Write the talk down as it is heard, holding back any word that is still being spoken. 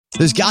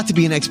There's got to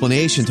be an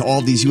explanation to all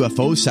of these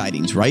UFO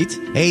sightings, right?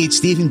 Hey, it's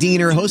Stephen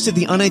Diener, host of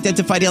the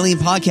Unidentified Alien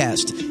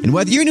Podcast. And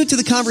whether you're new to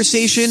the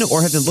conversation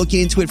or have been looking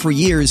into it for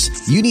years,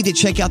 you need to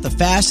check out the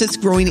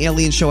fastest growing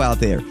alien show out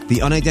there,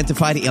 the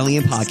Unidentified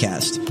Alien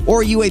Podcast,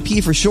 or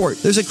UAP for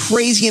short. There's a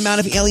crazy amount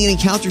of alien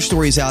encounter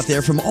stories out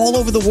there from all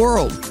over the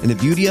world. And the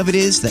beauty of it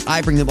is that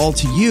I bring them all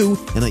to you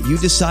and let you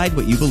decide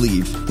what you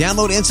believe.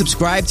 Download and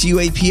subscribe to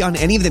UAP on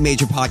any of the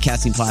major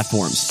podcasting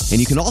platforms. And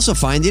you can also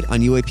find it on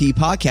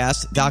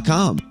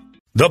UAPpodcast.com.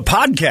 The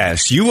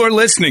podcast you are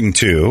listening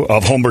to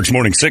of Holmberg's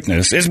Morning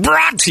Sickness is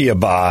brought to you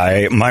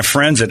by my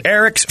friends at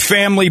Eric's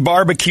Family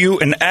Barbecue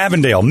in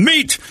Avondale.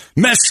 Meet,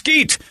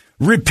 mesquite,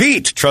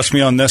 repeat. Trust me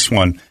on this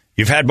one.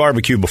 You've had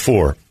barbecue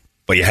before,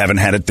 but you haven't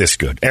had it this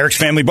good. Eric's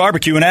Family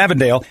Barbecue in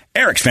Avondale,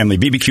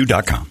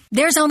 ericsfamilybbq.com.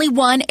 There's only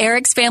one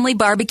Eric's Family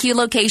Barbecue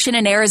location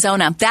in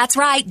Arizona. That's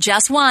right,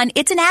 just one.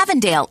 It's in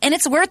Avondale, and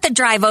it's worth the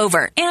drive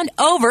over and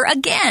over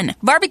again.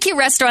 Barbecue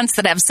restaurants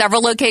that have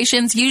several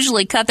locations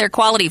usually cut their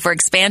quality for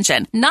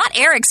expansion. Not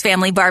Eric's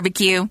Family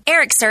Barbecue.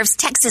 Eric serves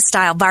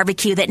Texas-style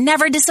barbecue that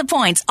never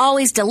disappoints,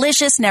 always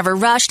delicious, never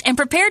rushed, and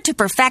prepared to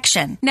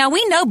perfection. Now,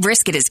 we know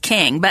brisket is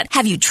king, but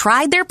have you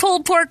tried their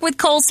pulled pork with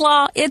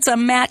coleslaw? It's a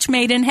match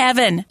made in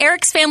heaven.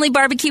 Eric's Family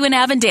Barbecue in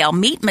Avondale.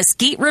 Meet,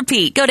 mesquite,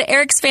 repeat. Go to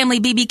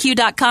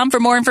ericsfamilybbq.com for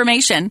more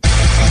information.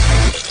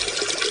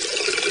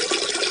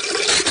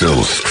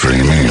 Still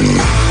streaming.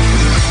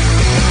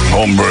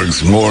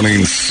 Holmberg's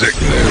Morning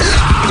Sickness.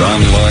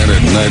 Online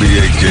at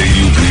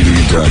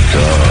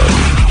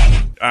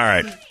 98kupd.com. All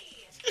right.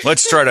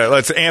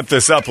 Let's amp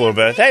this up a little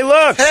bit. Hey,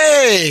 look.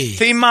 Hey.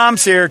 Team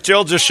Mom's here.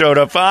 Jill just showed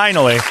up,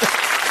 finally.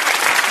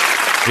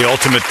 The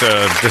ultimate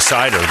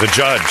decider, the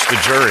judge, the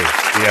jury,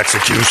 the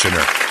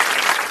executioner.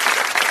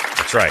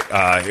 That's right.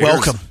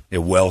 Welcome.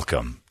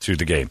 Welcome to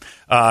the game.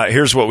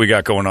 Here's what we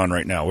got going on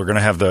right now. We're going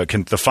to have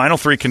the final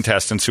three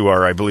contestants who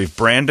are, I believe,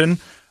 Brandon,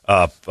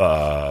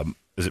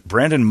 is it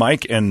Brandon,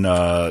 Mike, and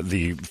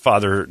the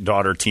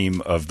father-daughter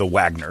team of the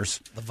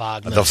Wagners. The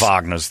Wagners. The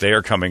Wagners. They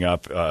are coming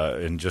up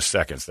in just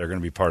seconds. They're going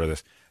to be part of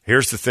this.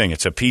 Here's the thing.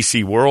 It's a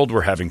PC world.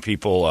 We're having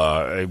people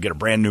get a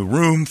brand new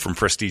room from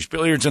Prestige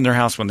Billiards in their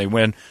house when they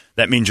win.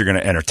 That means you're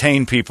going to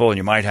entertain people, and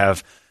you might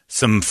have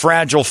some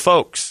fragile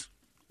folks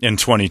in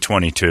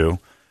 2022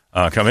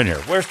 come in here.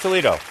 Where's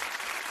Toledo? Richard!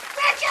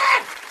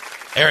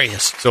 There he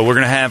is. So we're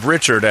going to have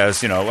Richard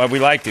as, we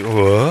like to.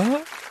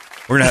 What?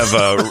 We're going to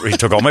have, he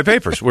took all my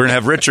papers. We're going to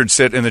have Richard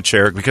sit in the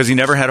chair because he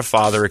never had a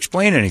father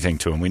explain anything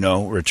to him. We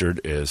know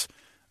Richard is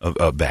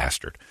a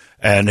bastard.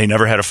 And he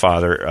never had a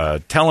father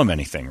tell him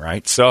anything,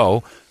 right?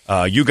 So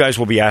you guys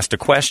will be asked a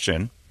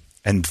question,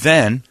 and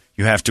then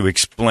you have to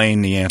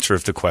explain the answer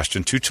of the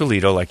question to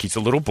Toledo like he's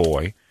a little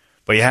boy.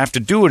 But you have to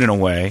do it in a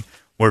way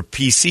where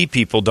PC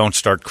people don't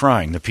start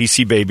crying. The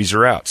PC babies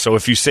are out. So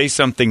if you say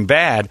something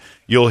bad,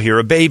 you'll hear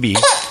a baby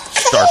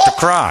start to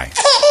cry.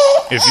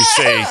 If you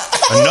say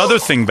another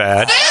thing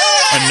bad,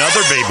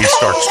 another baby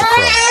starts to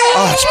cry.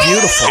 Oh, it's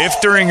beautiful. If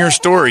during your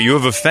story you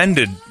have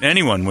offended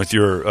anyone with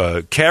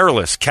your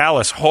careless,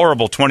 callous,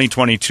 horrible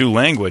 2022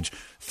 language,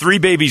 3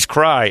 babies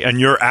cry and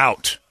you're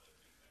out.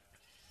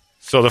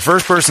 So the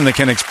first person that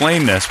can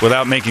explain this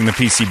without making the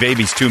PC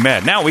babies too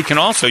mad. Now, you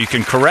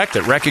can correct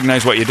it,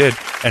 recognize what you did,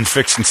 and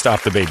fix and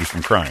stop the baby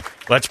from crying.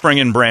 Let's bring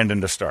in Brandon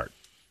to start.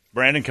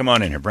 Brandon, come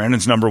on in here.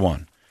 Brandon's number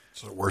 1.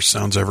 It's the worst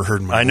sounds I ever heard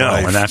in my life. I know,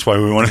 and that's why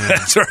we want to.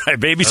 That's all right.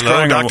 Baby's Hello,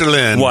 crying. Dr.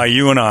 Lynn. Why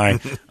you and I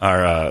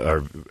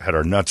had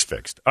our nuts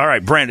fixed. All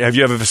right, Brandon, have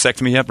you had a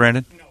vasectomy yet,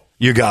 Brandon? No.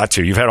 You got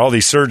to. You've had all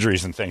these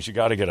surgeries and things. You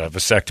got to get a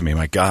vasectomy.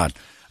 My God.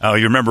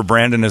 You remember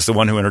Brandon is the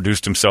one who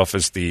introduced himself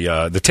as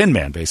the Tin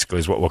Man, basically,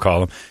 is what we'll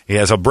call him. He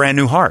has a brand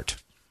new heart.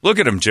 Look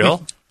at him,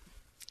 Jill.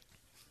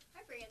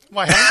 Hi, Brandon.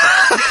 Why?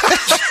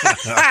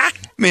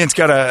 Man's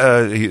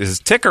got his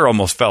ticker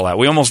almost fell out.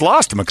 We almost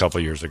lost him a couple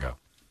years ago.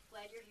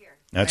 Glad you're here.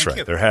 That's Thank right.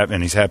 you. They're happy,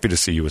 and he's happy to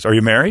see you. Are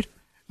you married?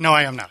 No,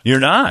 I am not. You're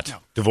not? No.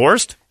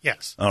 Divorced?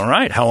 Yes. All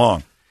right. How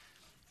long?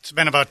 It's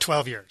been about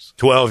 12 years.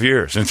 12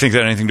 years. And think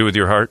that had anything to do with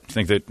your heart?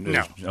 Think that?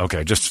 No.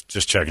 Okay, just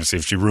check and see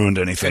if she ruined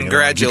anything.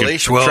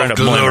 Congratulations. 12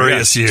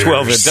 glorious years.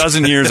 12, a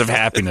dozen years of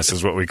happiness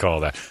is what we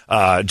call that.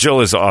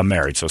 Jill is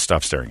married, so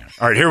stop staring at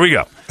her. All right, here we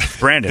go.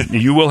 Brandon,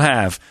 you will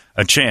have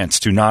a chance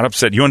to not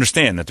upset. You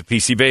understand that the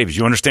PC babies,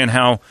 you understand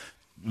how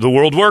the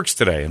world works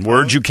today and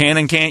words you can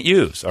and can't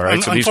use. All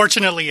right.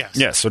 Unfortunately, yes.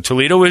 Yes. So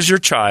Toledo is your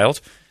child.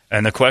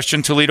 And the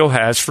question Toledo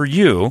has for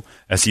you,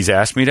 as he's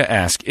asked me to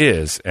ask,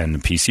 is, and the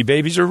PC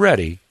babies are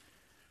ready,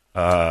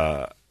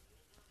 a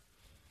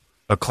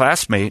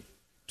classmate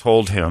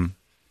told him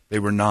they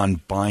were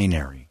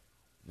non-binary.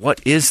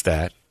 What is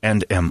that?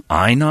 And am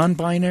I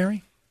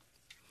non-binary?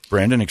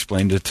 Brandon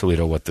explained to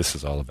Toledo what this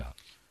is all about.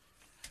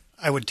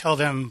 I would tell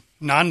them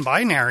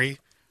non-binary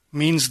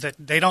means that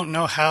they don't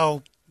know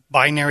how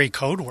binary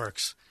code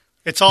works.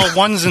 It's all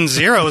ones and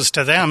zeros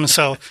to them.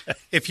 So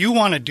if you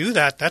want to do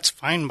that, that's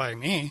fine by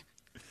me.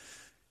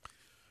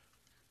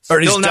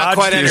 Still not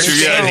quite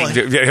understanding.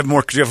 Do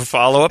you have a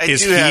follow-up?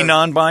 Is he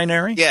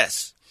non-binary?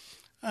 Yes.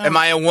 Am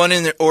I a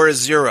 1 or a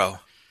 0?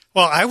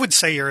 Well, I would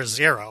say you're a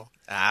 0.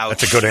 Ouch.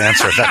 That's a good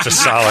answer. That's a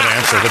solid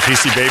answer. The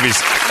PC Babies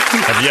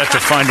have yet to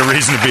find a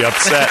reason to be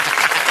upset.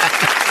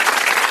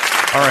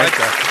 All right.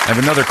 I have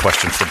another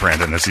question for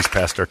Brandon as he's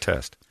passed our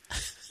test.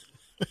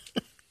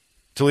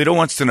 Toledo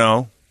wants to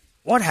know,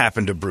 what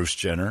happened to Bruce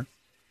Jenner?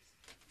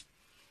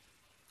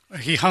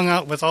 He hung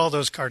out with all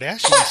those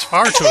Kardashians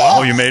far too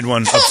long. Oh, you made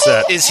one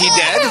upset. Is he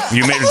dead?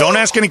 Don't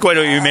ask any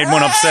questions. You made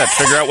one upset.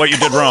 Figure out what you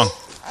did wrong.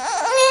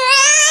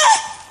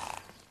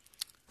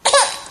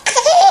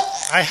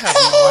 I have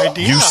no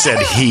idea. You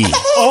said he.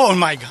 Oh,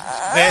 my God.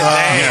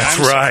 That's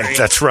I'm right. sorry.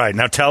 That's right.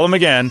 Now tell him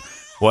again,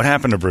 what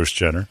happened to Bruce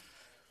Jenner?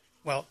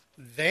 Well,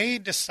 they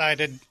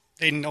decided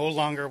they no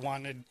longer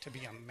wanted to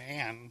be a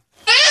man.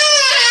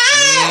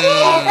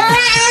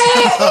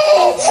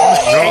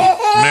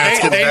 Man, it's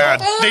getting bad.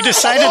 They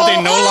decided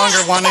they no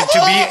longer wanted to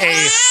be a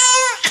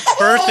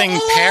birthing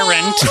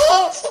parent.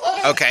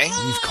 Okay.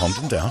 You've calmed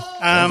him down.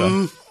 Well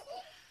done.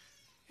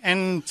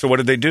 And So what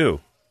did they do?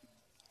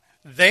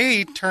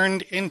 they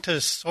turned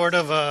into sort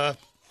of a...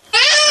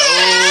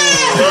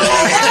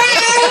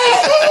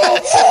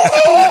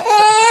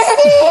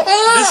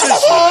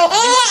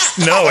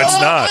 No, it's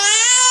not.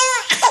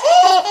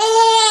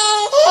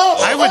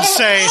 I would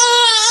say,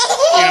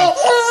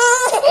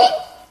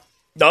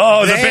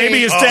 Oh, the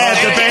baby is dead.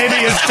 The baby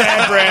is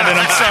dead, Brandon.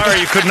 I'm sorry.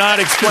 You could not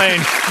explain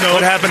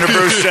what happened to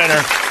Bruce Jenner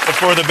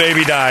before the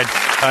baby died.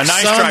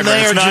 Nice try,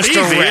 Brandon. It's not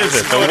easy, is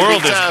it? The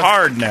world is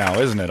hard now,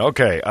 isn't it?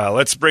 Okay,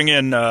 let's bring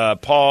in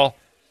Paul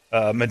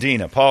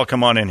Medina. Paul,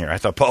 come on in here. I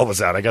thought Paul was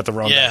out. I got the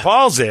wrong guy.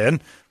 Paul's in.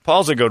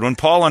 Paul's a good one.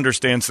 Paul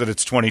understands that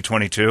it's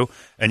 2022,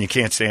 and you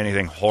can't say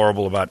anything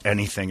horrible about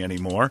anything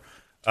anymore.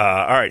 All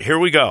right, here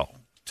we go.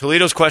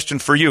 Toledo's question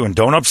for you, and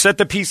don't upset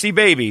the PC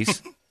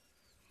Babies.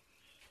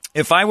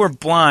 If I were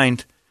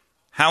blind,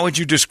 how would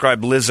you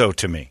describe Lizzo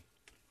to me?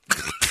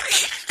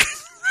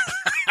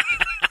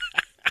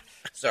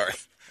 Sorry.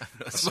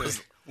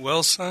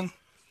 Well, son,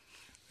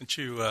 that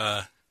you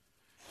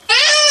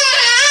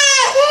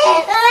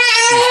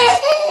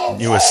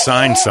You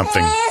assigned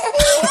something.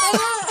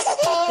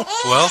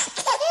 well,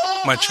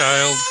 my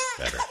child,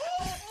 Better.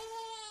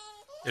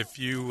 if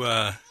you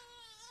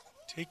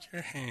take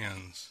your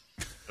hands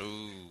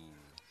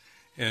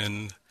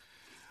and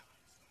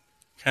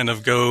kind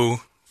of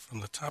go from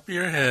the top of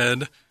your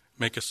head,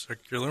 make a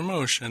circular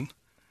motion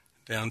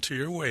down to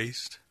your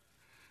waist,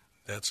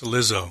 that's a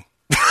Lizzo.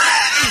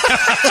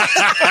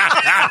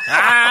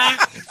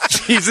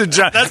 She's a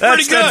giant. That's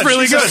pretty good. That's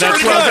really good.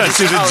 That's well done.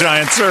 She's a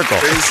giant circle.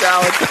 Pretty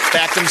solid.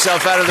 Backed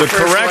himself out of the The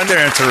first correct one.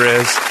 answer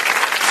is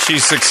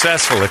she's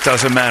successful. It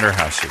doesn't matter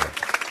how she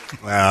looks.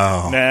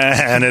 Wow.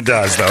 And it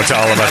does, though, to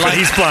all of us. But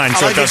he's blind,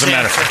 so it doesn't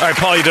matter. All right,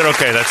 Paul, you did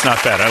okay. That's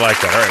not bad. I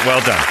like that. All right, well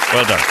done.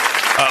 Well done.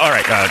 All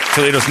right,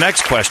 Toledo's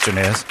next question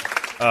is,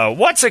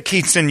 what's a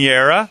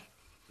quinceañera?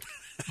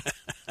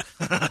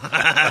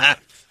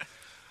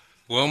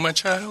 Well, my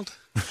child,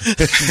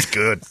 This is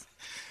good.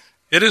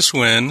 it is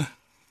when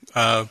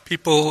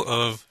people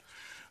of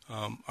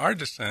our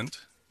descent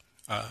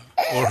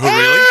or who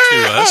relate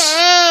to us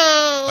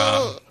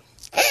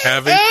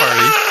have a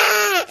party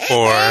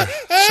for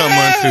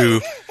someone who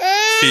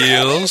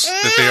feels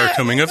that they are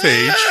coming of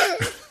age,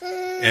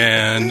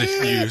 and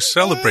you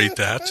celebrate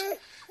that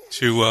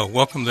to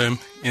welcome them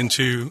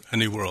into a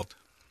new world.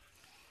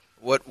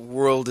 What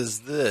world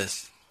is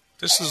this?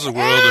 This is a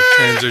world of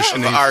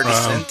transitioning Of our from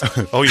descent?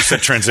 Oh, you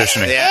said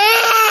transitioning. Yeah.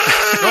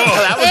 Oh,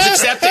 that was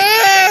accepting.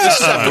 This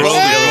is the world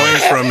of going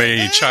from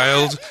a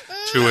child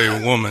to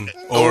a woman,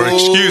 or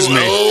excuse me,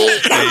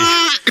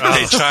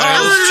 a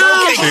child to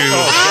an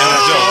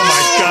adult. Oh,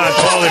 my God,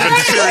 Paul, they've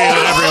infuriated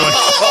everyone.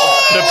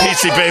 The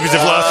PC Babies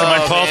have lost their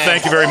mind. Paul,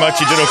 thank you very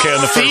much. You did okay on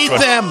the first one.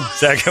 Feed them.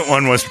 Second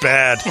one was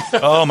bad.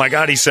 Oh, my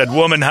God, he said,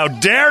 woman, how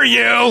dare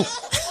you?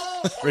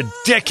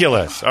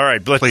 Ridiculous. All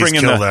right, let's Please bring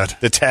in kill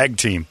the tag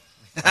team.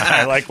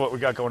 I like what we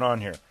got going on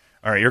here.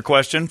 All right, your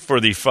question for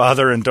the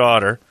father and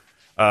daughter.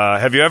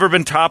 Have you ever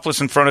been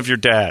topless in front of your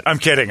dad? I'm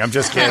kidding. I'm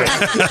just kidding.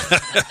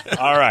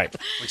 All right.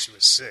 When she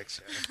was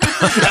 6. All right,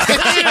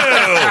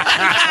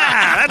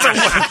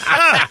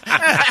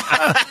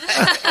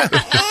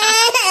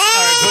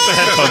 put the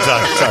headphones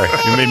on. Sorry,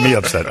 you made me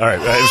upset. All right,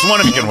 if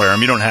one of you can wear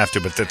them, you don't have to,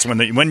 but that's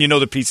when you know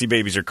the PC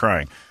Babies are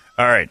crying.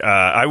 All right,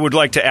 I would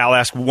like to, Al,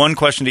 ask one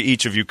question to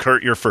each of you.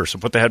 Kurt, you're first, so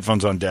put the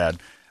headphones on, Dad.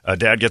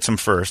 Dad gets them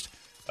first.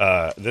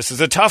 This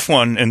is a tough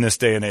one in this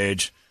day and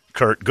age.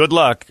 Kurt, good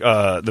luck.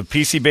 The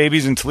PC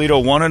Babies in Toledo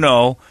want to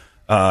know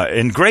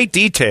in great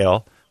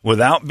detail,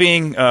 without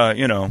being,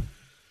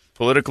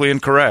 politically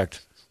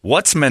incorrect,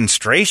 what's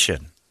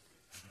menstruation?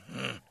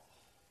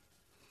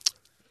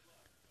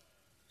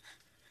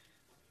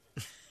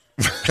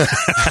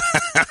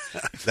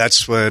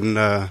 That's when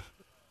a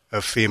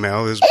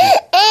female is a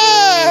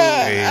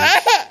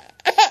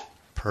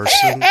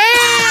person who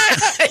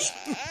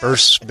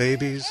births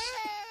babies.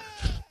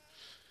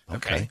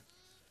 Okay.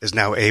 Is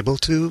now able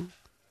to,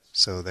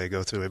 so they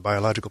go through a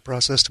biological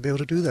process to be able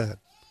to do that.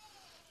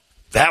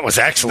 That was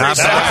excellent.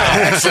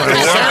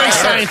 Very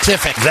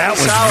scientific. That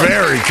was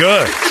very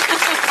good.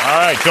 All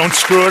right, don't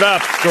screw it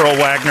up, Girl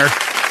Wagner.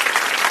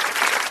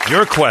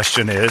 Your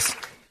question is,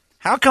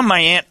 how come my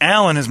Aunt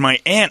Alan is my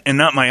aunt and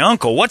not my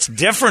uncle? What's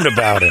different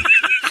about him?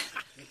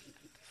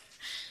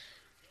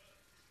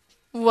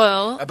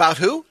 Well, about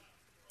who?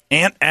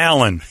 Aunt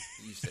Alan.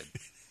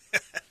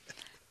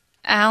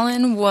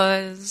 Alan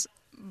was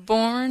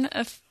born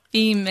a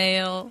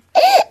female.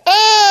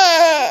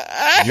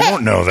 You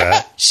don't know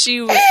that.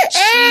 She.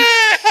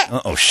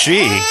 Uh-oh, she?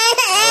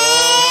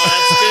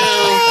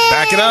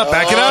 Back it up.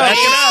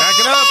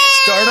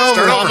 Start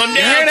over.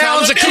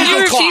 Can you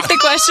repeat the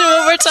question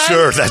one more time?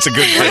 Sure, that's a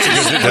good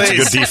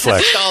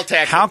deflect.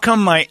 How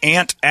come my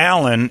Aunt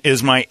Alan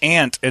is my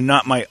aunt and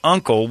not my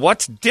uncle?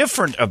 What's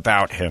different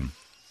about him?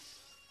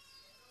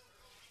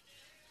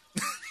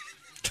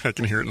 I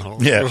can hear it in the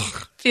hall. Yeah.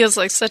 Feels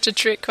like such a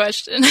trick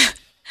question.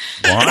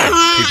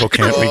 Why? People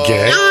can't be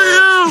gay.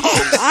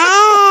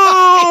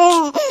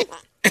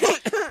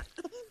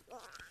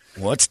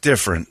 What's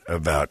different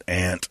about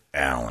Aunt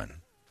Alan?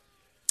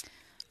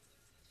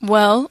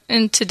 Well,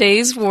 in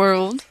today's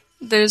world,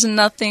 there's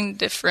nothing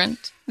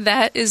different.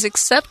 That is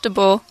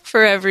acceptable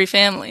for every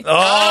family. Oh,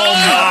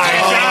 my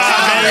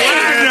God.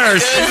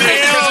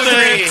 Nailed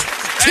it.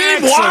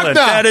 Team Excellent. Wagner.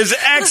 That is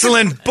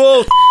excellent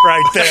bull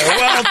right there.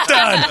 Well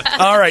done.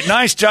 All right,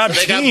 nice job,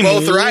 They got Team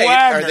both right.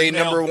 Wagner. Are they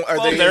number one? Are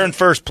they They're in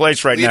first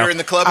place right leader now. in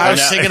the club? I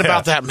was thinking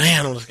about that,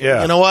 man.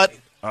 Yeah. You know what?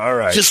 All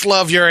right. Just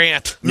love your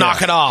aunt.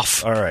 Knock it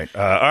off. All right.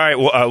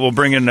 We'll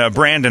bring in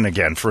Brandon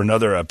again for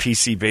another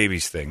PC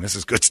Babies thing. This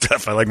is good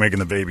stuff. I like making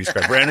the babies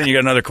cry. Brandon, you got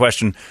another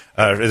question.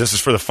 This is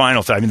for the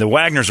final time. I mean, the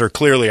Wagners are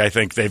clearly, I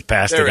think, they've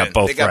passed. They got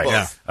both right.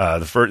 Both.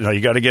 The first,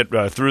 you got to get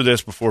through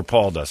this before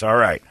Paul does. All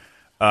right.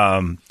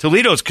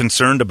 Toledo's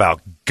concerned about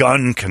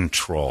gun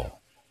control.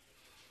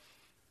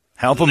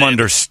 Help him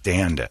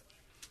understand it.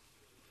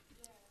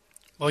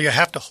 Well, you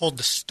have to hold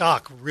the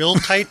stock real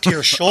tight to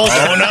your shoulder.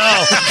 Oh,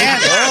 no.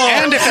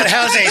 And if it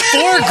has a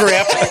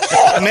foregrip,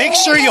 make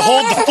sure you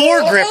hold the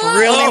foregrip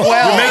really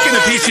well. You're making the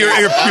PC,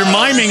 you're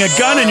miming a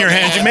gun in your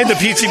hand. You made the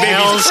PC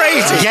Babies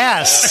crazy.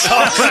 Yes. All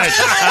right.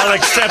 I'll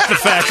accept the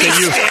fact that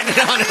you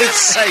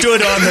stood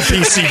on the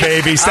PC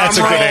Babies. That's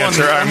a good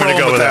answer. I'm going to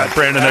go with that.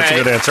 Brandon, that's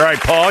a good answer. All right,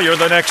 Paul, you're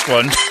the next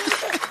one.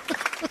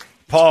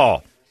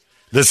 Paul,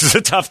 this is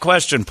a tough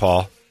question,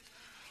 Paul.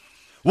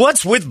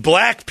 What's with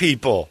black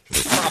people?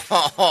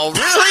 Oh,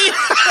 really?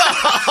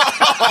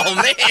 Oh,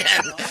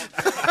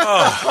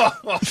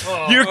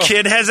 man. Your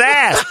kid has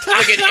asked.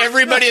 Look at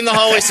everybody in the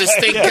hallway says,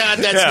 thank God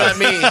that's not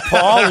me.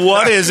 Paul,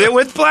 what is it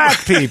with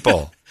black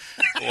people?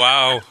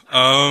 Wow.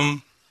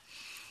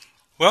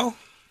 Well,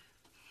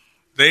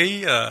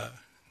 they're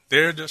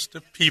just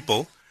the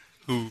people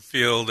who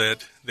feel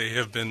that they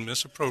have been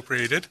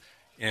misappropriated,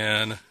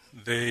 and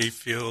they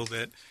feel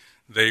that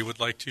they would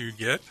like to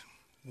get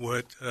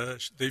what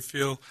they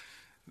feel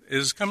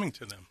is coming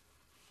to them.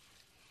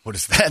 What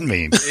does that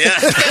mean? Yeah.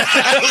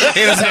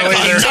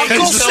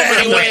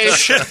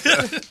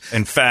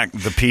 In fact,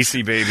 the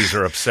PC Babies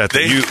are upset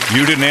that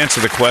you didn't answer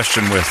the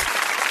question with,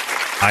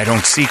 I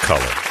don't see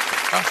color.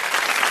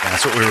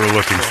 That's what we were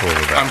looking for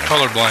with that. I'm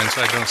colorblind,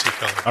 so I don't see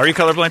color. Are you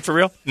colorblind for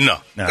real? No.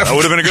 No, that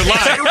would have been a good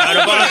lie.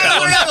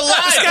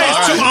 This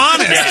guy's too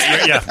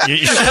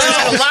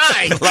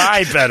honest.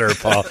 Lie better,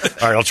 Paul.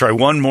 All right, I'll try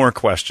one more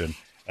question,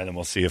 and then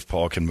we'll see if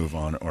Paul can move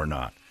on or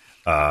not.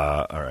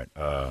 All right.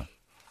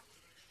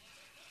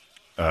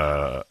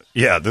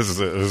 This is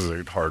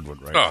a hard one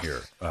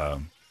here.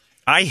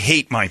 I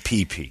hate my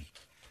pee-pee.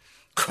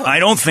 I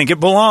don't think it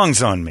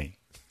belongs on me.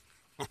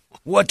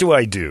 What do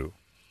I do?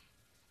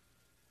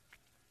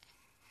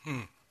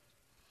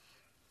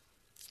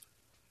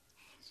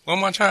 Well,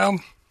 my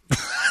child.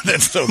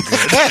 That's so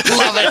good.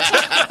 Love it.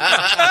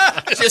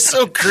 Just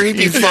so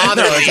creepy,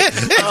 father.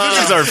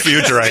 This is our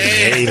future. I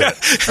hate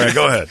it. All right,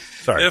 go ahead.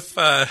 Sorry.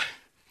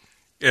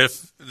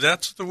 If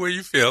that's the way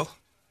you feel,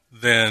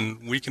 then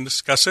we can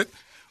discuss it.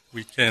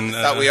 We can.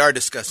 I thought we are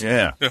discussing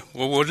it. Yeah.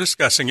 Well, we're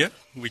discussing it.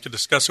 We could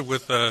discuss it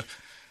with, the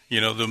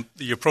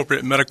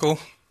appropriate medical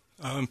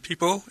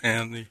people,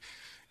 and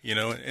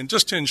and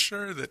just to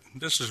ensure that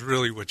this is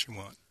really what you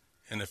want.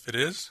 And if it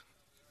is,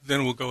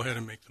 then we'll go ahead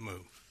and make the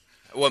move.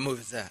 What move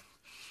is that?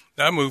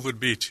 That move would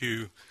be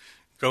to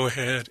go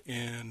ahead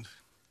and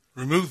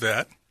remove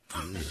that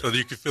so that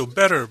you can feel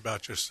better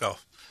about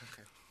yourself.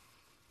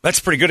 That's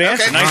a pretty good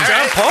answer. Okay. Nice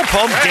job, Paul.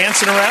 Paul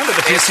dancing around it.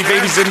 The PC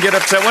Babies didn't get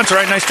upset once. All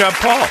right, nice job,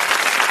 Paul.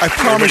 I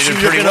promise you,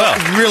 you're going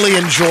to really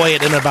enjoy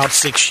it in about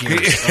 6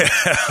 years.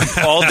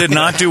 Paul did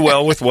not do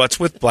well with what's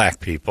with black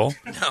people.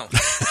 No.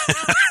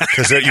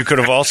 Because you could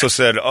have also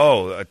said,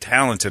 a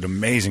talented,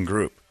 amazing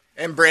group.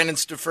 And Brandon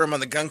stood firm on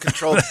the gun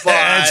control.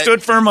 And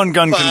stood firm on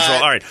gun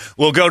control. All right,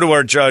 we'll go to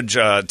our judge,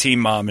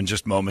 Teen Mom, in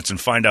just moments and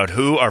find out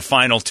who our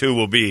final two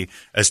will be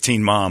as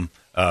Teen Mom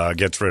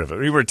gets rid of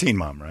it. You were a Teen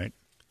Mom, right?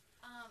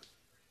 I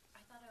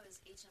thought I was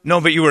HM. No,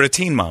 but you were a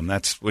Teen Mom.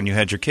 That's when you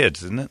had your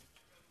kids, isn't it?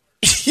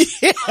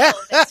 Oh,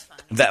 that's fun.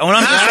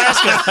 I'm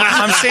just asking.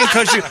 I'm saying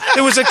because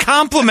it was a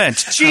compliment.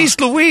 Jeez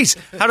Louise.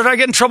 How did I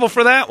get in trouble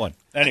for that one?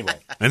 Anyway.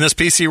 In this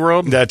PC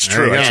world? That's There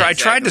true. you go. I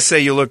tried to say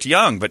you looked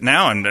young, but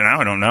now I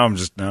don't know. I'm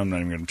not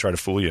even going to try to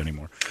fool you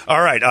anymore.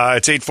 All right,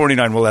 it's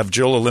 8:49. We'll have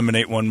Jill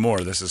eliminate one more.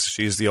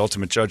 She's the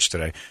ultimate judge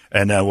today,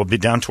 and we'll be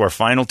down to our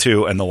final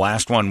two, and the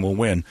last one will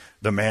win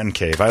the man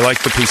cave. I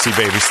like the PC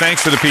babies.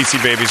 Thanks for the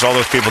PC babies. All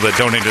those people that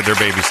donated their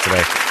babies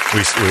today.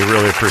 We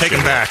really appreciate Take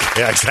them it. back.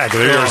 Yeah,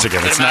 exactly. They're yours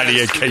again. It's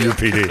 98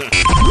 KUPD.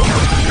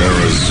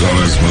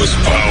 Arizona's most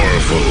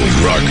powerful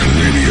rock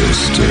radio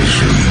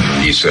station.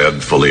 He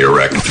said, fully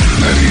erect. 98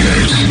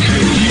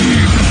 KUPD.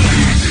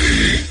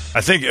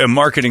 I think a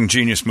marketing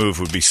genius move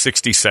would be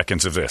 60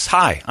 seconds of this.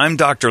 Hi, I'm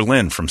Dr.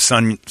 Lynn from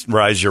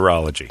Sunrise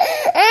Urology.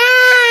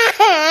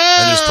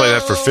 And just play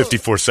that for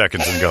 54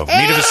 seconds and go.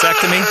 Need a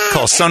vasectomy?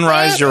 Call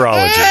Sunrise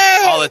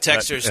Urology. All the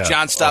texters. Yeah.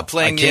 John, stop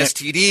playing the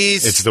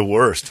STDs. It's the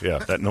worst. Yeah,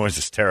 that noise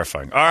is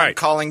terrifying. All right. I'm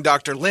calling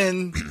Dr.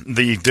 Lynn.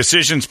 The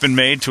decision's been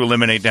made to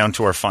eliminate down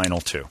to our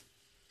final two.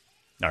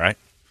 All right.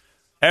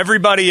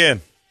 Everybody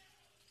in.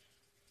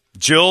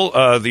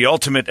 Jill, the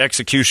ultimate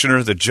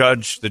executioner, the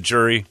judge, the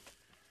jury.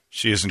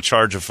 She is in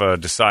charge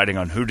of deciding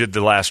on who did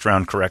the last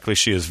round correctly.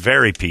 She is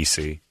very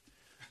PC.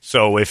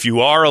 So if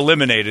you are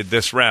eliminated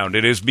this round,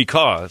 it is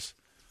because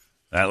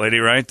that lady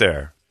right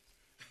there.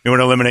 You want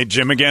to eliminate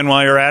Jim again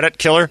while you're at it,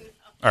 killer?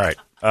 All right.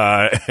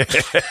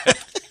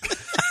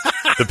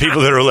 The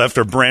people that are left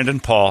are Brandon,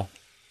 Paul,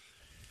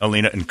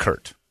 Alina, and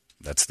Kurt.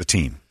 That's the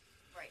team.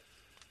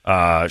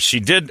 She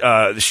did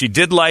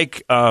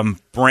like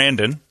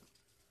Brandon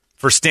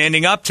for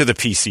standing up to the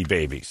PC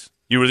babies.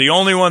 You were the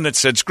only one that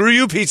said, screw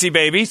you, PC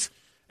babies.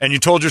 And you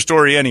told your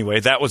story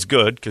anyway. That was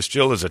good because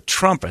Jill is a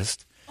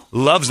Trumpist.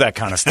 Loves that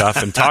kind of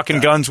stuff. And talking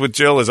guns with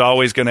Jill is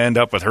always going to end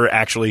up with her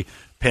actually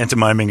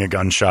pantomiming a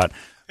gunshot.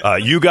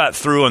 You got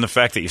through on the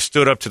fact that you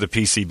stood up to the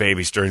PC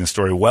babies during the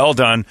story. Well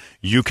done.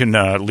 You can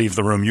leave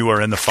the room. You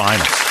are in the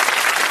finals.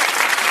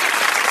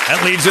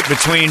 That leaves it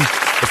between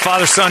the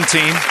father-son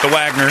team, the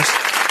Wagners.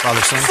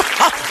 Father-son?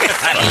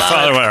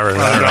 Father, whatever.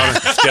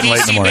 It's getting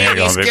late in the morning. Here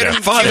you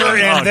go. Father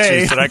and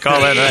they. Did I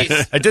call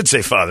that? I did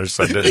say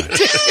father-son, didn't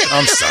I?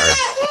 I'm sorry.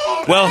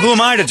 Well, who am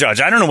I to judge?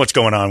 I don't know what's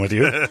going on with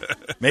you.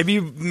 Maybe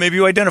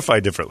you identify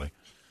differently.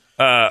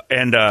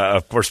 And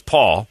of course,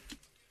 Paul.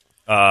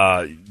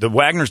 The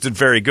Wagners did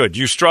very good.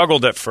 You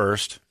struggled at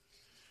first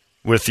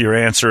with your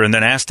answer and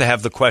then asked to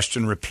have the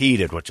question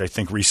repeated, which I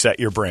think reset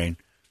your brain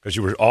because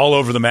you were all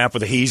over the map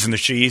with the he's and the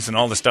she's and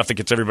all the stuff that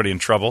gets everybody in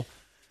trouble.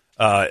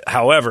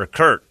 However,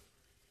 Kurt,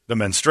 the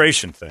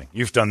menstruation thing,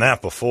 you've done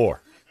that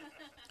before.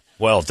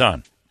 Well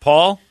done.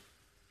 Paul?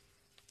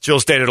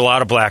 Jill's dated a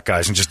lot of black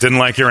guys and just didn't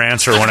like your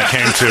answer when it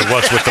came to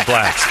what's with the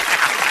blacks.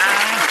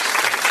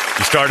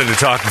 You started to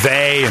talk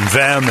they and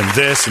them and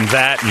this and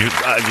that. And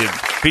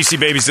PC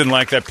babies didn't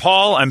like that.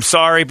 Paul, I'm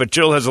sorry, but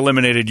Jill has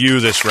eliminated you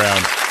this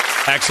round.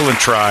 Excellent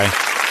try,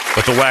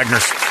 but the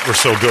Wagners were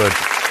so good.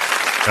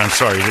 I'm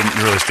sorry, you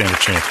didn't really stand a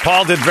chance.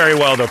 Paul did very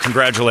well, though.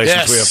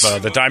 Congratulations. Yes. We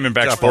have the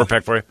Diamondbacks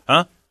 4-pack for you.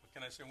 Huh?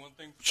 Can I say one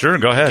thing? Sure,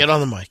 go ahead. Get on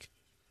the mic.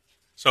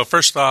 So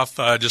first off,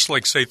 I'd just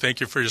like to say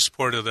thank you for your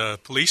support of the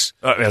police.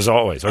 As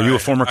always. Are you a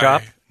former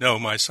cop? No,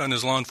 my son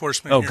is law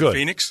enforcement here in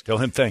Phoenix. Tell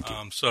him thank you.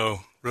 So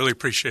really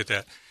appreciate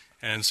that.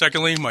 And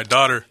secondly, my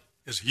daughter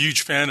is a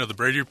huge fan of the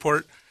Brady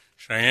Report.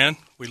 Cheyenne,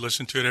 we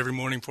listen to it every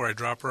morning before I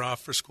drop her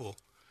off for school.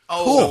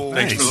 Oh, so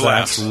thanks for the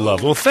That's laughs.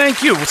 love. Well,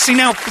 thank you. See,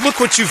 now,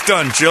 look what you've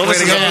done, Jill.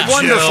 This is a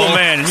wonderful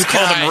man, and you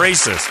called him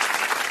racist.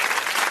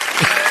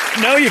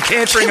 No, you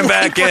can't bring him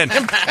back in.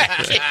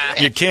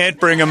 You can't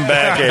bring him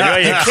back in. Well,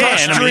 you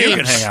can. I mean, you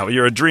can hang out.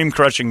 You're a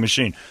dream-crushing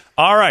machine.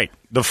 All right,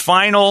 the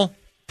final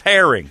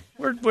pairing.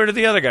 Where did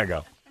the other guy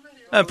go?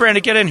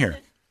 Brandon, get in here.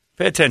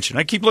 Pay attention.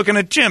 I keep looking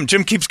at Jim.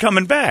 Jim keeps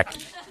coming back.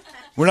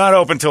 We're not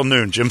open till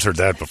noon. Jim's heard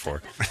that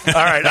before. All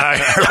right.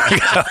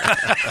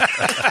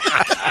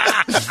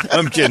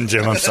 I'm kidding,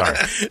 Jim. I'm sorry.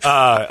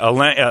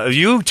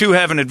 You two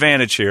have an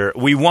advantage here.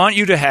 We want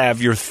you to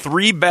have your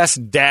 3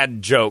 best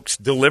dad jokes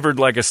delivered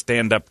like a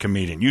stand-up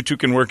comedian. You two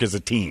can work as a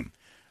team.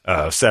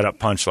 Set up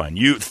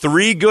punchline.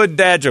 3 good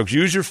dad jokes.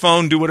 Use your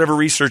phone. Do whatever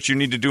research you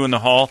need to do in the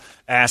hall.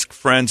 Ask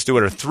friends. Do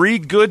whatever. 3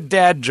 good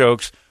dad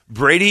jokes.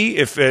 Brady,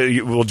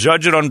 we'll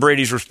judge it on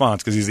Brady's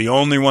response because he's the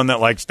only one that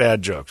likes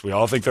dad jokes. We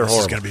all think they're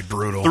horrible. This is going to be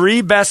brutal.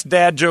 3 best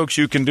dad jokes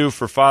you can do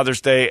for Father's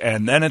Day,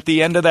 and then at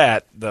the end of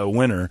that, the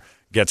winner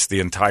gets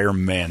the entire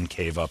man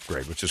cave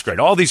upgrade, which is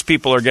great. All these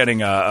people are getting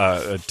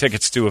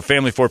tickets to a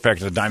family 4-pack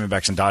to the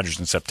Diamondbacks and Dodgers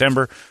in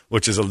September,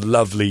 which is a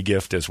lovely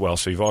gift as well.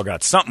 So you've all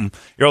got something.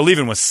 You're all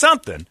leaving with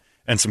something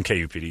and some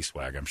KUPD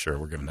swag. I'm sure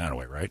we're giving that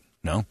away, right?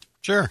 No?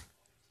 Sure.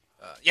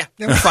 Yeah.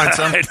 We'll find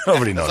some.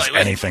 Nobody knows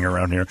anything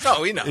around here.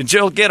 No, we know.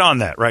 Jill, get on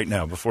that right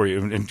now before you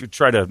and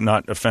try to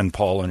not offend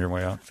Paul on your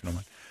way out, if you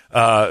don't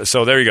mind.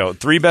 So there you go.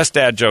 3 best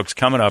dad jokes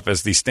coming up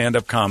as the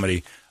stand-up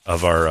comedy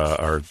of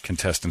our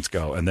contestants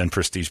go. And then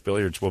Prestige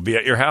Billiards will be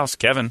at your house.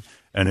 Kevin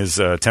and his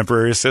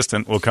temporary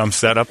assistant will come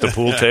set up the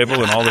pool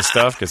table and all this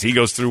stuff because he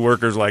goes through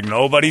workers like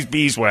nobody's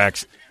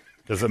beeswax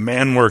because the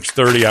man works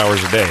 30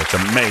 hours a day. It's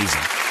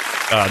amazing.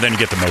 Then you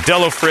get the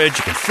Modelo fridge.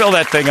 You can fill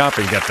that thing up,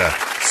 and you got the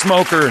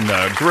smoker and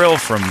the grill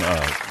from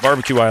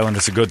Barbecue Island.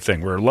 It's a good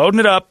thing. We're loading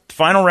it up.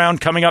 Final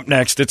round coming up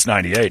next. It's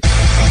 98.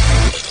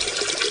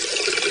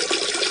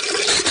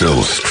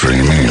 Still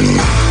streaming.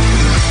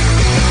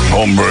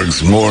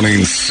 Holmberg's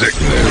Morning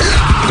Sickness.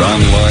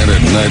 Online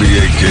at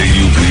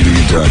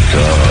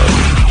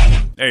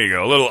 98kupd.com. There you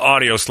go. A little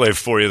audio slave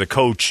for you, the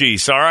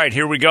Cochise. All right,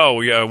 here we go.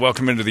 We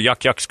welcome into the Yuck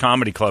Yucks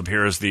Comedy Club.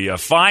 Here is the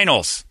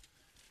finals.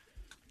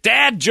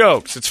 Dad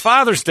jokes. It's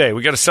Father's Day.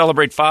 We got to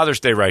celebrate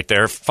Father's Day right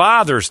there.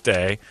 Father's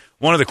Day.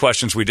 One of the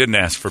questions we didn't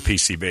ask for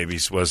PC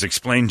Babies was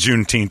explain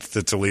Juneteenth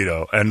to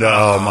Toledo. And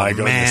oh my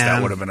goodness, man.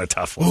 that would have been a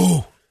tough one.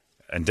 Ooh.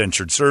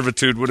 Indentured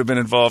servitude would have been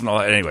involved. And all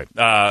that. Anyway,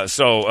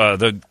 so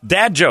the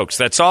dad jokes,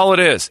 that's all it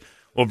is.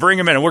 We'll bring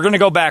them in. And we're going to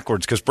go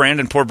backwards because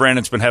poor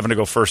Brandon's been having to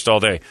go first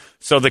all day.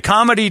 So the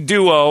comedy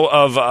duo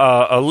of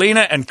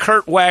Alina and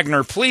Kurt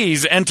Wagner,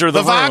 please enter the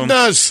room.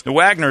 Wagners. The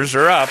Wagners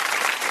are up.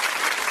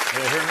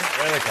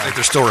 I think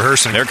they're still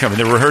rehearsing. They're coming.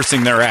 They're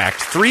rehearsing their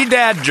act. 3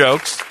 dad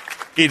jokes,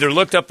 either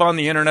looked up on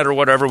the internet or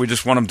whatever. We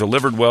just want them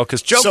delivered well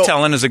because joke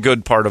telling is a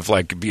good part of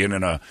like being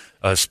in a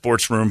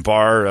sports room,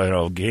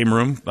 bar, game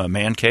room, a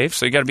man cave.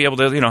 So you got to be able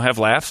to have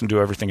laughs and do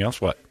everything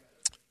else. What?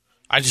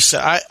 I just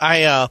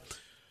I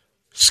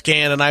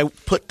scanned and I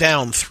put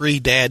down 3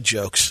 dad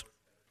jokes,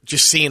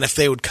 just seeing if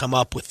they would come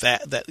up with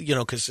that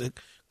because the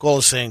goal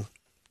is saying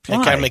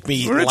kind of make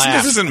me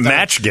laugh. This isn't a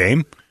match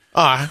game.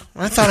 I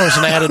thought it was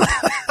an added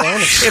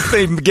bonus. If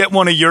they get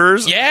one of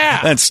yours,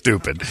 yeah, that's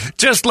stupid.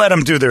 Just let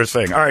them do their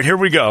thing. All right, here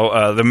we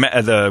go. The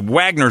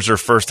Wagners are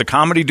first, the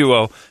comedy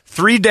duo.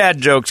 3 dad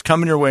jokes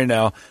coming your way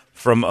now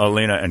from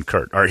Alina and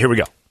Kurt. All right, here we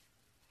go.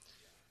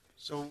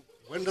 So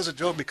when does a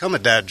joke become a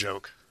dad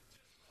joke?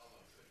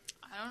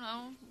 I don't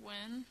know.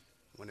 When?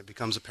 When it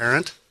becomes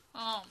apparent?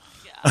 Oh,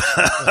 my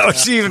God.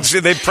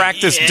 They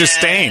practice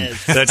disdain.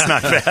 That's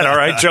not bad. All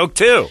right, joke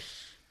 2.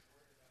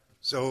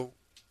 So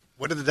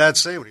what did the dad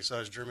say when he saw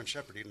his German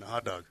Shepherd eating a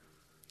hot dog?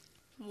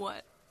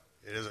 What?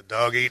 It is a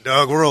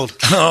dog-eat-dog world.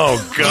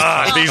 Oh,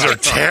 God. These are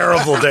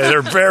terrible days.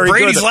 They're very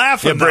Brady's good.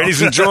 laughing. Yeah,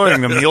 Brady's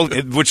enjoying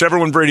them. Whichever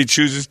one Brady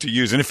chooses to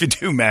use. And if you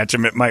do match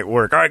them, it might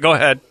work. All right, go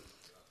ahead.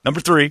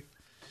 Number 3.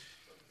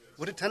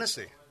 What did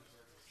Tennessee?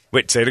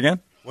 Wait, say it again?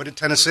 What did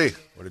Tennessee?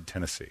 What did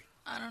Tennessee?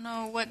 I don't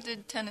know. What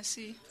did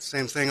Tennessee?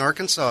 Same thing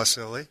Arkansas,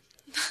 silly.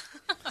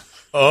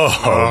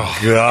 Oh,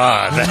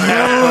 God.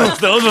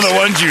 Those are the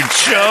ones you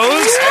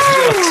chose?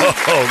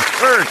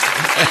 Kurt.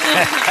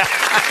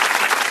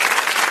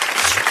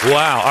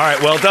 Wow. All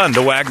right, well done.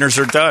 The Wagners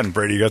are done.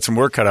 Brady, you got some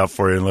work cut out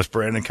for you unless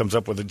Brandon comes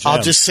up with a gem.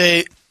 I'll just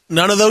say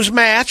none of those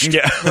matched.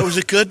 Yeah. That was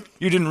a good.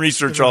 You didn't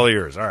research all of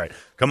yours. All right.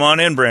 Come on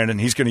in, Brandon.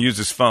 He's going to use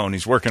his phone.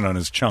 He's working on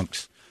his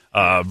chunks.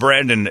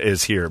 Brandon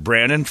is here.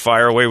 Brandon,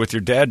 fire away with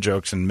your dad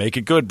jokes and make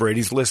it good.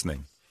 Brady's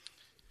listening.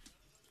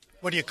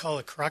 What do you call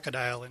a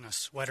crocodile in a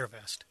sweater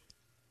vest?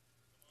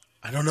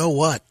 I don't know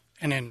what.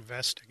 An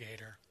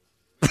investigator.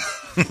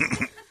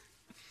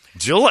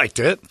 Jill liked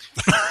it.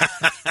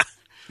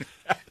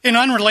 In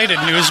unrelated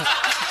news...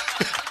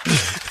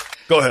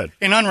 Go ahead.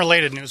 In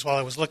unrelated news, while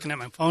I was looking at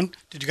my phone,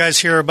 did you guys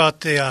hear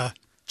about the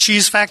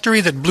cheese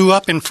factory that blew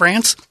up in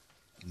France?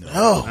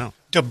 No.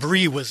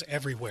 Debris was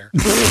everywhere.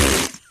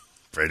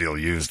 Brady will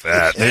use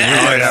that.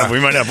 We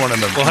might have one in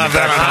the... We'll have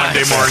that on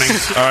Monday morning.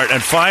 All right,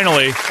 and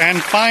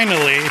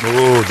finally...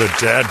 Ooh, the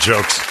dad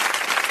jokes.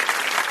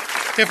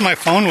 If my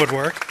phone would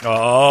work.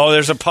 Oh,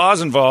 there's a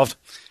pause involved.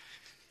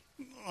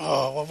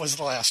 Oh, what was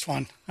the last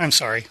one? I'm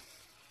sorry.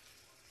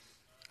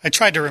 I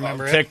tried to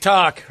remember it.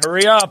 TikTok,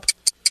 hurry up.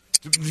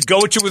 Go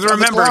with you with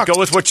remember. Go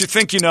with what you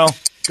think you know.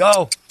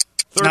 Go.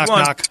 Third knock,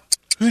 one. knock.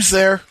 Who's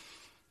there?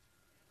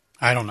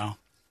 I don't know.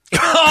 Oh,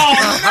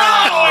 no!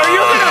 Are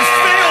you going to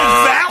fail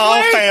that way?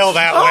 I'll fail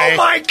that way. Oh,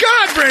 my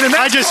God, Brandon.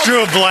 I just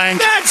drew a blank.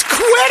 That's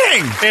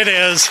quitting. It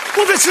is.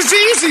 Well, this is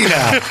easy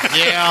now.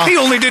 Yeah. He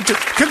only did two.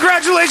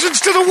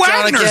 Congratulations to the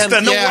Wagners. Again,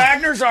 then yeah. the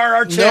Wagners are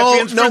our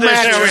champions no for this.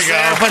 matches There we go.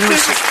 there, but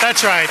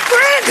That's right.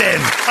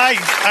 Brandon.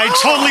 I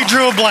totally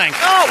drew a blank.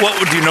 Oh,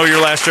 do you know your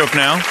last joke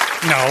now?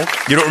 No.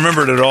 You don't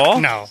remember it at all?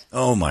 No.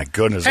 Oh, my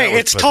goodness. Hey,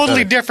 it's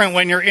totally different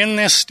when you're in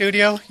this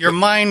studio. Your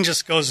mind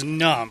just goes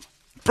numb.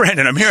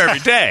 Brandon, I'm here every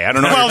day. I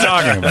don't know what you're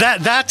talking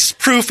about. That's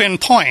proof in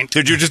point.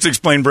 Did you just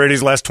explain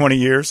Brady's last 20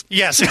 years?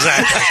 Yes,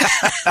 exactly.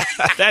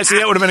 That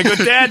would have been a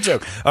good dad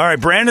joke. All right,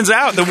 Brandon's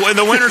out. The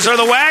winners are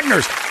the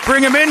Wagners.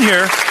 Bring them in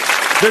here.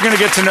 They're going to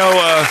get to know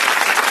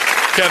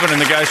Kevin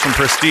and the guys from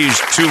Prestige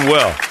too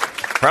well.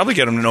 Probably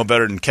get them to know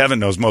better than Kevin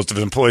knows most of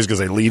his employees because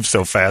they leave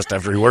so fast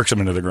after he works them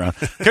into the ground.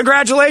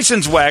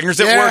 Congratulations, Wagners.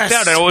 It worked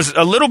out. It was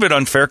a little bit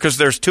unfair because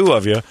there's 2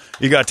 of you.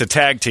 You got to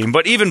tag team.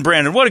 But even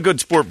Brandon, what a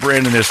good sport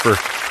Brandon is for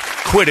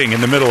quitting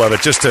in the middle of it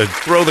just to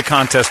throw the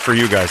contest for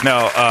you guys.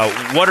 Now,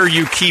 what are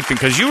you keeping?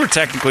 Because you were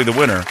technically the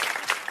winner.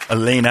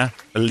 Alina?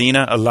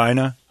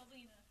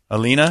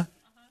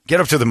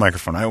 Get up to the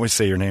microphone. I always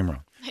say your name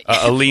wrong.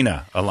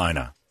 Alina.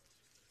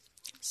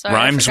 Sorry,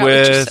 Rhymes I forgot what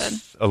you with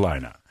said.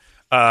 Alina.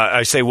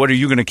 I say, what are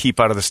you going to keep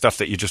out of the stuff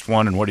that you just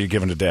won, and what are you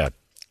giving to Dad?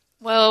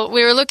 Well,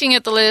 we were looking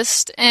at the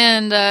list,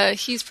 and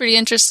he's pretty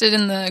interested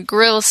in the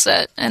grill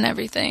set and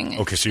everything.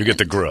 Okay, so you get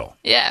the grill.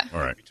 Yeah. All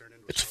right.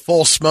 It's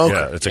full smoker.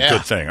 Yeah, it's a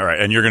good thing. All right,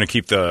 and you're going to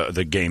keep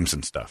the games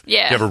and stuff.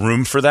 Yeah. Do you have a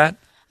room for that?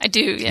 I do,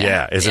 yeah.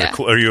 Yeah. Is it?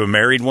 Are you a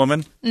married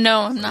woman?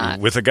 No, I'm not.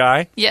 With a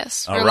guy?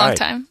 Yes, for All a long right.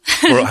 time.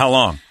 For how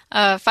long?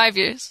 5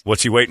 years.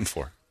 What's he waiting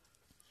for?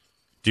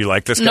 Do you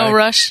like this guy? No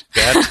rush.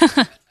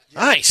 Dad?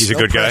 Nice. He's a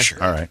good pressure.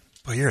 guy? All right.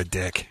 Well, you're a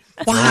dick.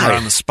 Why?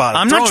 On the spot.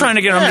 I'm not trying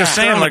to get. I'm just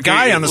saying, like like a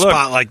guy on the look,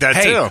 spot like that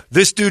hey, too.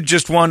 This dude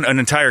just won an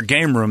entire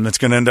game room that's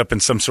going to end up in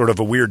some sort of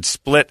a weird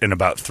split in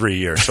about 3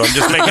 years. So I'm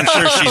just making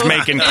sure she's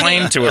making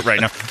claim to it right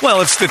now.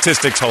 Well, if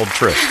statistics hold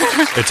true,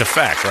 it's a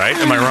fact, right?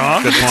 Am I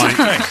wrong? Good point.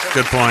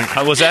 Good point.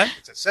 How was that?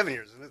 It's 7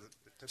 years, isn't it?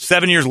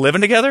 7 years living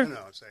together? No,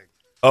 I'm saying.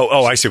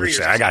 Oh, I see what you're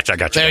saying. I got you.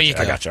 There you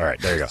go. I got you. All right,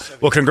 there you go.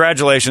 Well,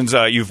 congratulations.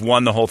 You've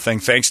won the whole thing.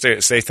 Say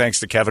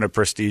thanks to Kevin at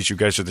Prestige. You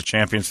guys are the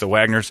champions. The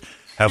Wagners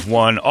have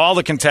won. All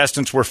the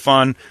contestants were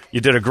fun.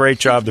 You did a great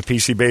job. The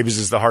PC Babies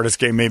is the hardest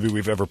game maybe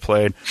we've ever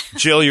played.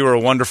 Jill, you were a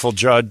wonderful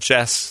judge.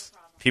 Jess,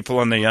 people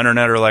on the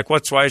internet are like,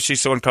 why is she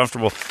so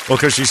uncomfortable? Well,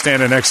 because she's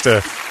standing next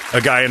to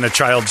a guy in a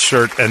child's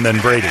shirt and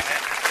then Brady.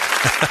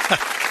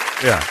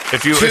 Yeah.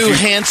 Two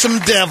handsome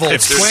devils.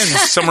 If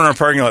twins. Somewhere in a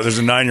parking lot, there's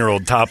a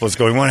 9-year-old topless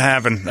going, what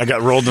happened? I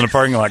got rolled in a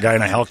parking lot, guy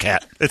in a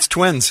Hellcat. It's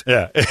twins.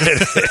 Yeah.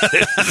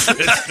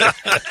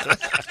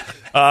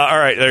 All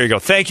right, there you go.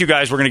 Thank you,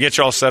 guys. We're going to get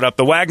you all set up.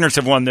 The Wagners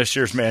have won this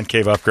year's Man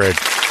Cave upgrade.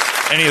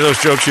 Any of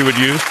those jokes you would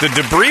use? The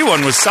debris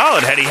one was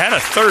solid. He had a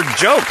third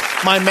joke.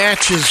 My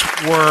matches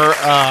were...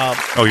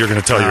 oh, you're going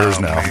to tell yours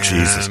now. Man.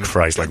 Jesus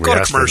Christ. Like Go we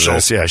to asked for commercial.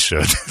 this. Yeah, I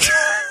should.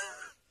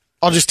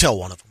 I'll just tell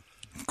one of them.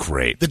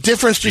 Great. The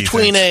difference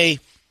between a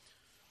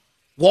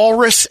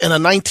walrus and a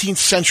 19th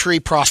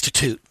century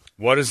prostitute.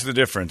 What is the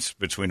difference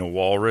between a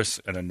walrus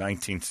and a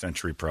 19th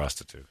century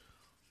prostitute?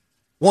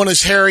 One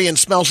is hairy and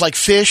smells like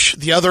fish.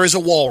 The other is a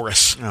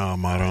walrus. Oh,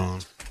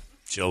 Maron.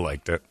 Jill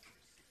liked it.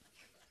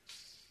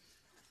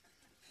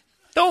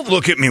 Don't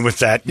look at me with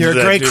that. You're a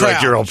great crowd.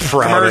 Like you're all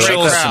proud.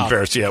 Commercials. That's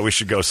embarrassed. Yeah, we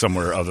should go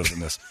somewhere other than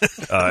this.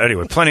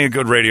 Anyway, plenty of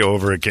good radio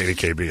over at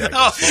KDKB. I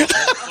guess.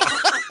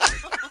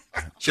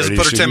 She hasn't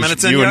put her 10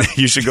 minutes in yet?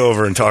 You should go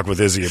over and talk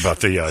with Izzy about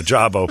the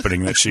job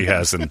opening that she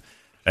has and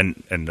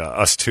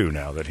us too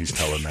now that he's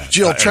telling that.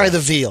 Jill, try the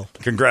veal.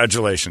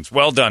 Congratulations.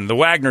 Well done. The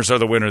Wagners are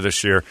the winner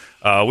this year.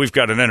 We've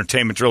got an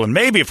entertainment drill, and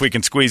maybe if we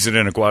can squeeze it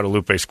in at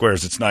Guadalupe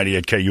Squares, it's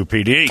 98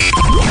 KUPD.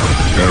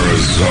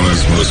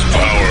 Arizona's most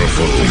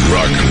powerful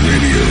rock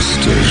radio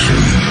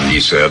station. He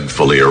said,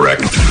 fully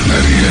erect. 98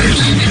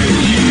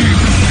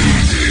 KUPD.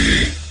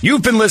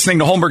 You've been listening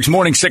to Holmberg's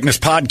Morning Sickness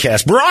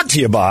Podcast, brought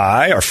to you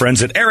by our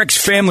friends at Eric's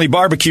Family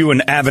Barbecue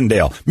in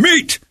Avondale.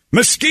 Meet,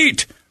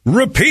 mesquite,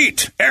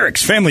 repeat.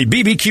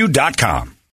 Eric'sFamilyBBQ.com.